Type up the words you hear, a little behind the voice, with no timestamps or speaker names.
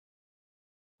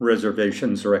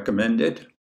Reservations recommended.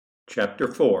 Chapter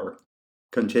 4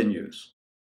 continues.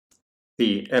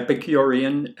 The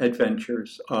Epicurean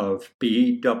Adventures of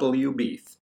B.W.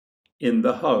 Beith in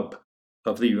the Hub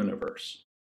of the Universe.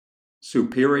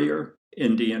 Superior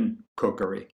Indian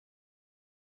Cookery.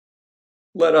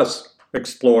 Let us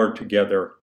explore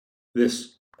together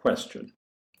this question.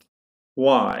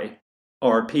 Why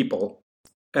are people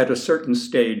at a certain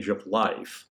stage of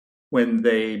life, when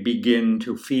they begin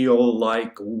to feel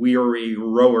like weary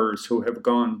rowers who have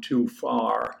gone too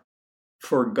far,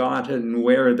 forgotten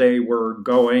where they were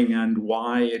going and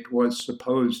why it was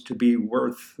supposed to be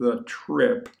worth the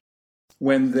trip,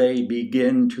 when they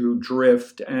begin to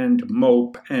drift and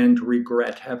mope and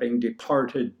regret having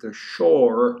departed the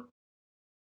shore,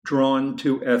 drawn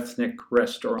to ethnic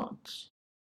restaurants?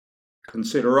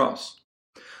 Consider us.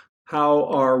 How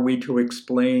are we to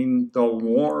explain the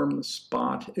warm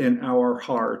spot in our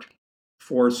heart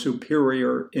for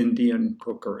superior Indian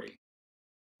cookery?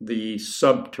 The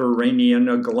subterranean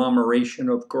agglomeration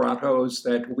of grottos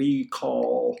that we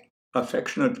call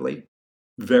affectionately,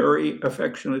 very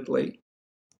affectionately,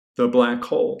 the black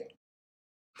hole.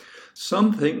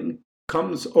 Something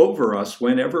comes over us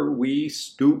whenever we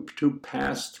stoop to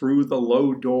pass through the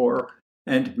low door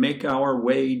and make our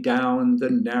way down the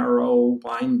narrow,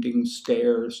 winding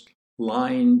stairs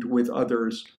lined with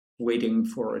others waiting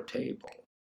for a table.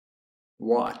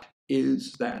 What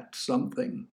is that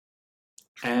something?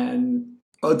 An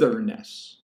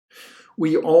otherness.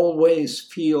 We always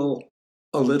feel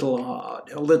a little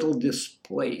odd, a little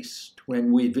displaced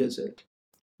when we visit.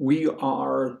 We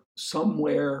are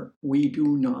somewhere we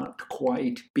do not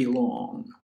quite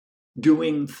belong,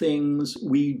 doing things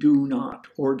we do not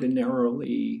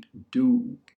ordinarily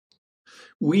do.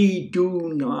 We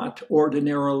do not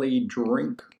ordinarily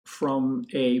drink from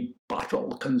a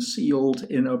bottle concealed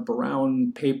in a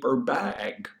brown paper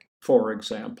bag, for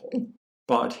example.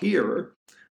 But here,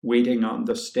 waiting on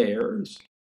the stairs,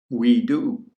 we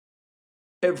do.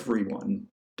 Everyone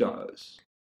does.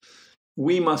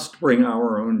 We must bring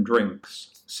our own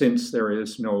drinks, since there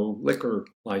is no liquor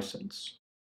license.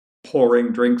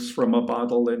 Pouring drinks from a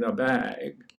bottle in a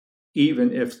bag,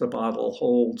 even if the bottle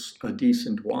holds a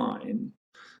decent wine,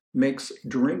 makes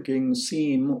drinking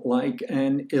seem like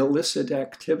an illicit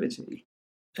activity,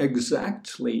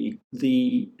 exactly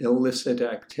the illicit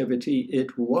activity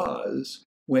it was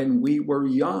when we were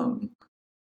young.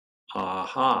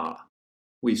 Aha,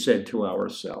 we said to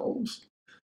ourselves,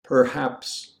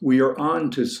 perhaps we are on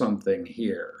to something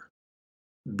here.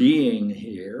 Being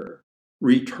here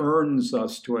returns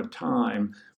us to a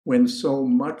time when so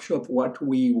much of what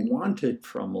we wanted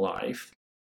from life,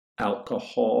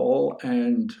 alcohol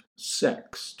and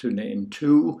sex to name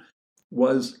two,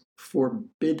 was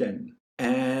forbidden,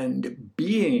 and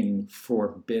being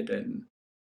forbidden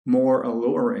more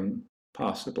alluring,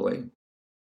 possibly,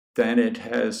 than it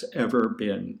has ever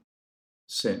been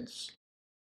since.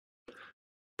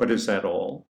 But is that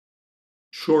all?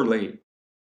 Surely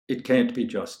it can't be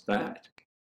just that.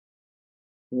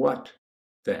 What,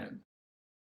 then?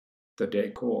 The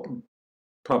decor?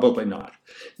 Probably not,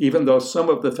 even though some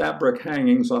of the fabric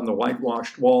hangings on the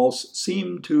whitewashed walls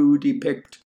seem to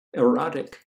depict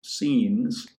erotic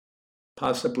scenes,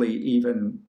 possibly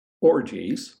even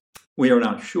orgies. We are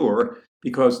not sure,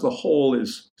 because the whole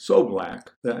is so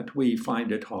black that we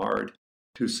find it hard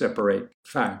to separate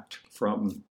fact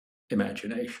from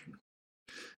imagination.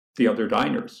 The other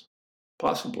diners?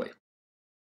 Possibly.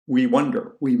 We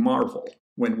wonder, we marvel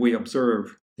when we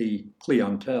observe the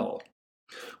clientele.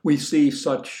 We see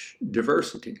such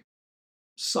diversity.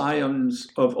 Scions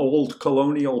of old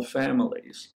colonial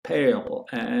families, pale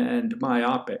and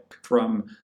myopic from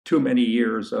too many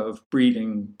years of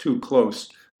breeding too close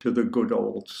to the good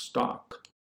old stock.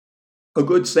 A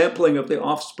good sampling of the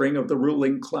offspring of the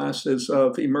ruling classes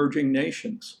of emerging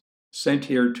nations, sent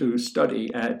here to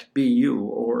study at BU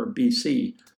or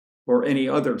BC, or any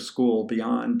other school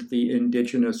beyond the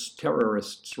indigenous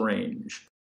terrorists' range.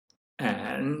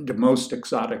 And, most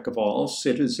exotic of all,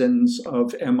 citizens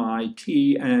of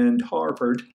MIT and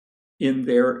Harvard in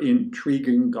their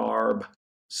intriguing garb,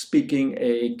 speaking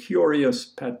a curious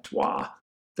patois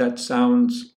that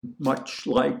sounds much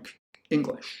like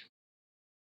English.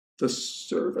 The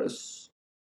service?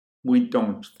 We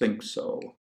don't think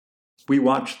so. We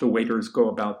watch the waiters go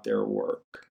about their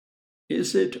work.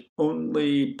 Is it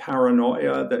only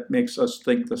paranoia that makes us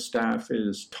think the staff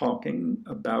is talking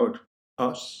about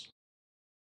us?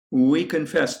 We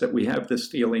confess that we have this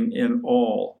feeling in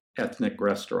all ethnic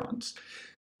restaurants.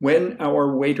 When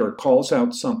our waiter calls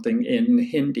out something in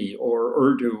Hindi or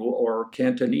Urdu or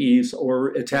Cantonese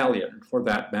or Italian, for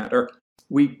that matter,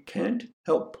 we can't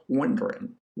help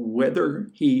wondering whether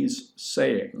he's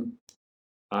saying,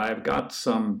 I've got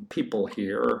some people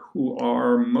here who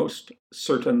are most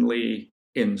certainly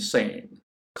insane.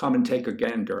 Come and take a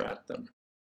gander at them.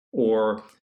 Or,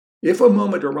 if a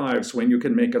moment arrives when you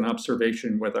can make an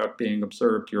observation without being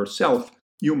observed yourself,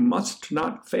 you must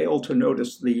not fail to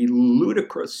notice the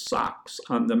ludicrous socks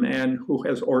on the man who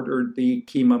has ordered the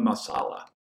keema masala.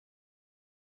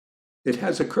 It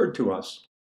has occurred to us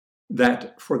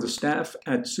that for the staff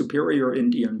at Superior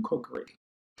Indian Cookery,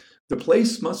 the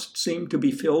place must seem to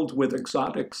be filled with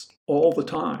exotics all the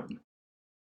time.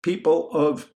 People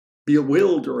of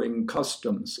bewildering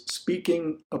customs,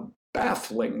 speaking a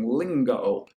baffling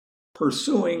lingo,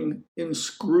 pursuing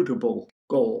inscrutable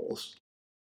goals.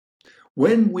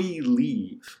 When we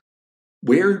leave,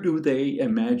 where do they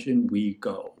imagine we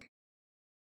go?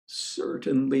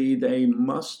 Certainly they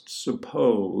must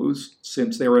suppose,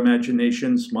 since their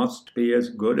imaginations must be as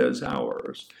good as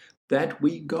ours, that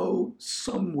we go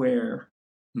somewhere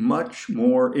much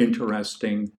more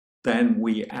interesting than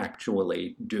we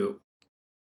actually do.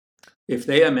 If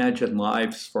they imagine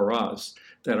lives for us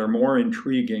that are more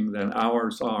intriguing than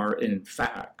ours are in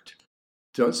fact,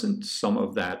 doesn't some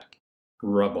of that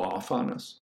rub off on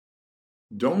us?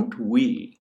 Don't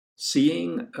we,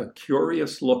 seeing a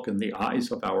curious look in the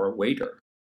eyes of our waiter,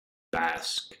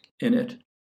 bask in it?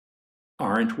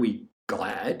 Aren't we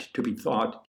glad to be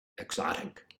thought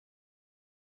exotic?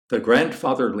 The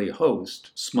grandfatherly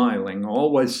host, smiling,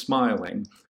 always smiling,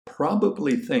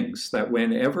 probably thinks that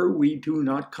whenever we do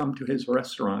not come to his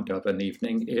restaurant of an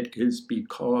evening, it is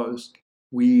because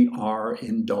we are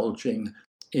indulging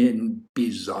in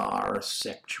bizarre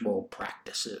sexual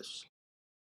practices.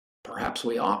 Perhaps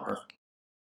we are.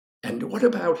 And what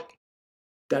about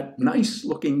that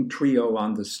nice-looking trio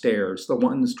on the stairs, the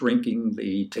ones drinking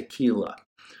the tequila?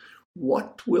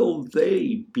 What will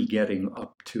they be getting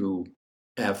up to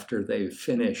after they've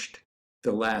finished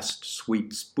the last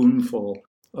sweet spoonful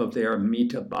of their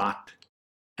mitabat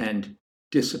and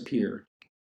disappeared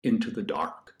into the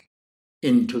dark,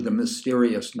 into the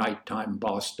mysterious nighttime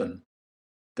Boston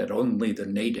that only the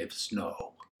natives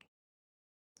know?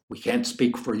 We can't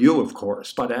speak for you, of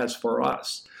course, but as for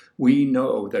us, we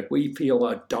know that we feel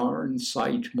a darn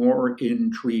sight more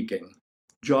intriguing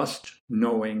just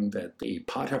knowing that the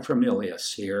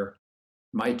paterfamilias here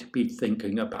might be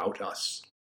thinking about us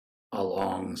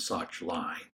along such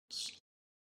lines.